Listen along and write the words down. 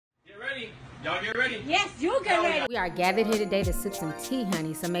Y'all get ready? Yes, you get ready. We are gathered here today to sip some tea,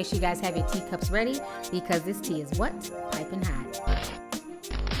 honey. So make sure you guys have your teacups ready because this tea is what? Piping hot.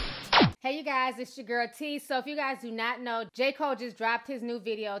 Hey you guys, it's your girl T. So if you guys do not know, J.Cole just dropped his new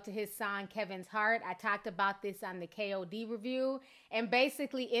video to his song Kevin's Heart. I talked about this on the KOD review. And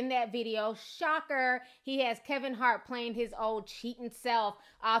basically in that video, shocker, he has Kevin Hart playing his old cheating self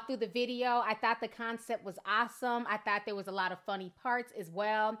all through the video. I thought the concept was awesome. I thought there was a lot of funny parts as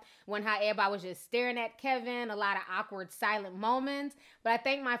well. When how everybody was just staring at Kevin, a lot of awkward silent moments. But I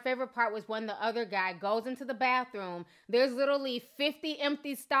think my favorite part was when the other guy goes into the bathroom. There's literally 50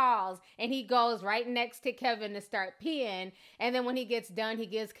 empty stalls and he goes right next to Kevin to start peeing. And then when he gets done, he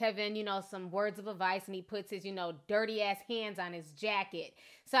gives Kevin, you know, some words of advice and he puts his, you know, dirty ass hands on his jacket.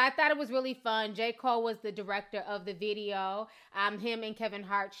 So I thought it was really fun. J. Cole was the director of the video. Him and Kevin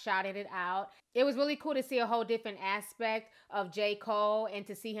Hart shouted it out. It was really cool to see a whole different aspect of J. Cole and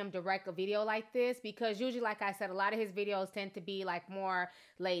to see him direct a video like this because usually, like I said, a lot of his videos tend to be like more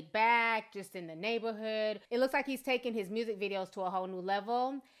laid back, just in the neighborhood. It looks like he's taking his music videos to a whole new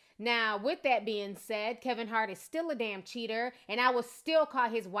level. Now, with that being said, Kevin Hart is still a damn cheater, and I will still call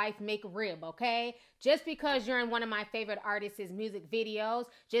his wife McRib, okay? Just because you're in one of my favorite artists' music videos,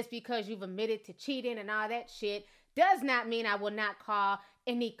 just because you've admitted to cheating and all that shit, does not mean I will not call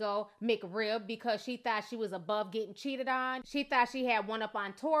Eniko McRib because she thought she was above getting cheated on. She thought she had one up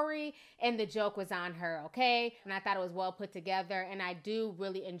on Tory and the joke was on her, okay? And I thought it was well put together and I do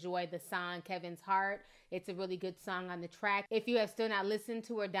really enjoy the song Kevin's Heart. It's a really good song on the track. If you have still not listened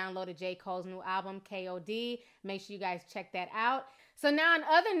to or downloaded J. Cole's new album, KOD, make sure you guys check that out. So now in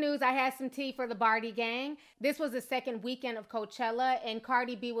other news, I had some tea for the Bardi gang. This was the second weekend of Coachella and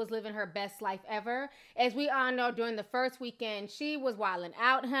Cardi B was living her best life ever. As we all know, during the first weekend, she was wilding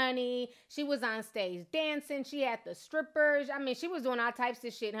out, honey. She was on stage dancing. She had the strippers. I mean, she was doing all types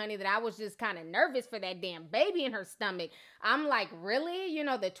of shit, honey, that I was just kind of nervous for that damn baby in her stomach. I'm like, really? You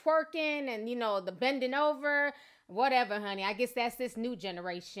know, the twerking and, you know, the bending over. Whatever, honey. I guess that's this new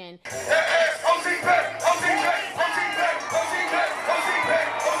generation.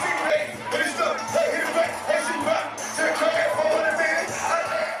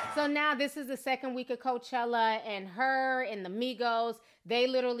 So now this is the second week of Coachella and her and the Migos, they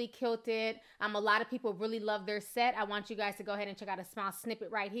literally killed it. A lot of people really love their set. I want you guys to go ahead and check out a small snippet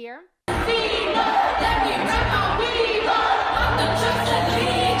right here.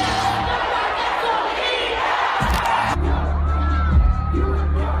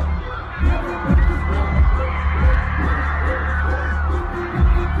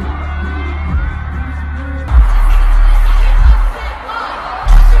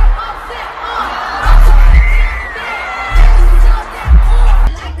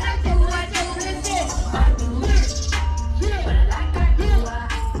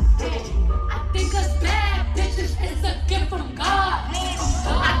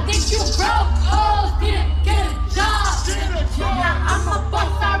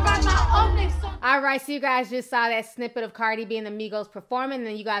 Alright, so you guys just saw that snippet of Cardi B and the Migos performing, and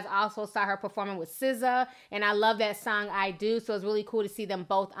then you guys also saw her performing with SZA, and I love that song, I Do, so it's really cool to see them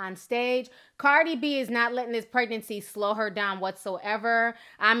both on stage. Cardi B is not letting this pregnancy slow her down whatsoever.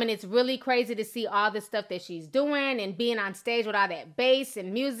 I mean, it's really crazy to see all the stuff that she's doing and being on stage with all that bass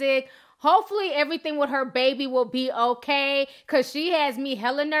and music. Hopefully everything with her baby will be okay because she has me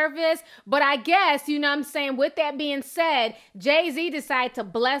hella nervous. But I guess, you know what I'm saying, with that being said, Jay-Z decided to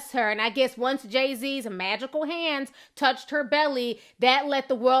bless her. And I guess once Jay-Z's magical hands touched her belly, that let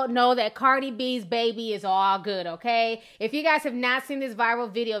the world know that Cardi B's baby is all good, okay? If you guys have not seen this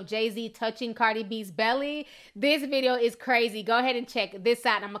viral video of Jay-Z touching Cardi B's belly, this video is crazy. Go ahead and check this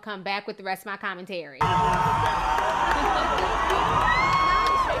out and I'm going to come back with the rest of my commentary.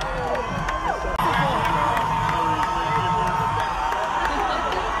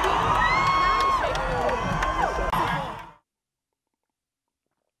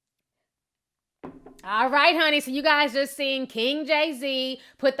 All right, honey, so you guys just seen King Jay-Z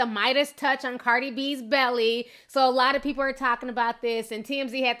put the Midas touch on Cardi B's belly. So a lot of people are talking about this, and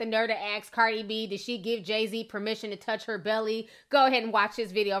TMZ had the nerve to ask Cardi B, did she give Jay-Z permission to touch her belly? Go ahead and watch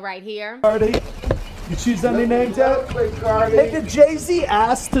this video right here. Cardi, you choose any name tag? Hey, did Jay-Z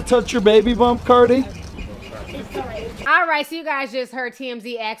ask to touch your baby bump, Cardi? It's alright. All right, so you guys just heard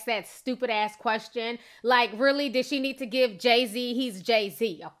TMZ ask that stupid ass question. Like, really, did she need to give Jay-Z? He's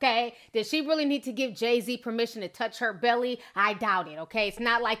Jay-Z, okay? Did she really need to give Jay-Z permission to touch her belly? I doubt it, okay? It's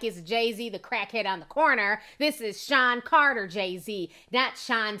not like it's Jay-Z, the crackhead on the corner. This is Sean Carter Jay-Z, not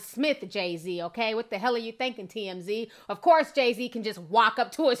Sean Smith Jay-Z, okay? What the hell are you thinking, TMZ? Of course, Jay-Z can just walk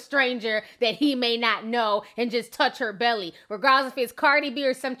up to a stranger that he may not know and just touch her belly. Regardless if it's Cardi B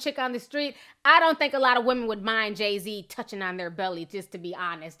or some chick on the street, I don't think a lot of women would mind Jay-Z touching on their belly, just to be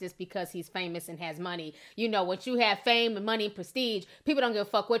honest, just because he's famous and has money. You know, once you have fame and money and prestige, people don't give a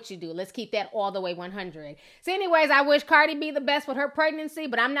fuck what you do. Let's keep that all the way 100. So anyways, I wish Cardi B the best with her pregnancy,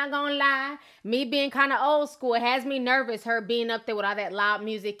 but I'm not gonna lie. Me being kind of old school, it has me nervous, her being up there with all that loud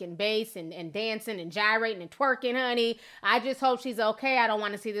music and bass and dancing and gyrating and twerking, honey. I just hope she's okay. I don't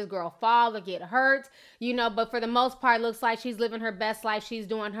want to see this girl fall or get hurt, you know, but for the most part, looks like she's living her best life. She's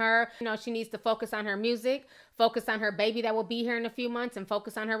doing her. You know, she needs to focus on her music, focus on her baby that will be here in a few months, and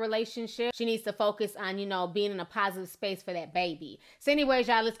focus on her relationship. She needs to focus on, you know, being in a positive space for that baby. So anyways,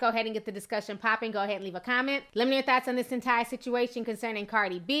 y'all, let's go ahead and get the discussion popping. Go ahead and leave a comment. Let me know your thoughts on this entire situation concerning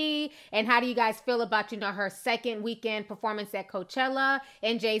Cardi B, and how do you guys feel about, you know, her second weekend performance at Coachella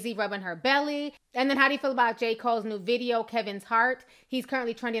and Jay-Z rubbing her belly? And then how do you feel about J. Cole's new video, Kevin's Hart? He's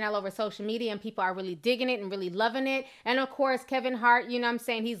currently trending all over social media and people are really digging it and really loving it. And of course, Kevin Hart, you know what I'm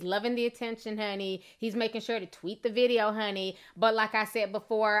saying? He's loving the attention, honey. He's making sure to tweet the video, honey. But like I said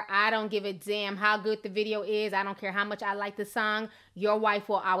before, I don't give a damn how good the video is. I don't care how much I like the song. Your wife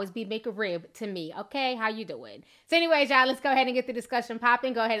will always be make a rib to me. Okay, how you doing? So anyways, y'all, let's go ahead and get the discussion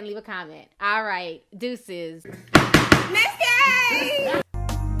popping. Go ahead and leave a comment. All right, deuces. Missy!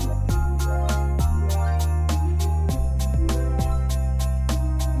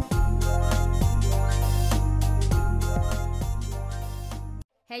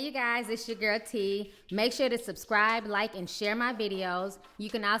 Hey you guys, it's your girl T. Make sure to subscribe, like, and share my videos. You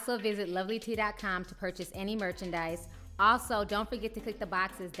can also visit Lovelyti.com to purchase any merchandise. Also, don't forget to click the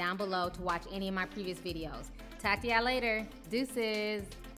boxes down below to watch any of my previous videos. Talk to y'all later. Deuces.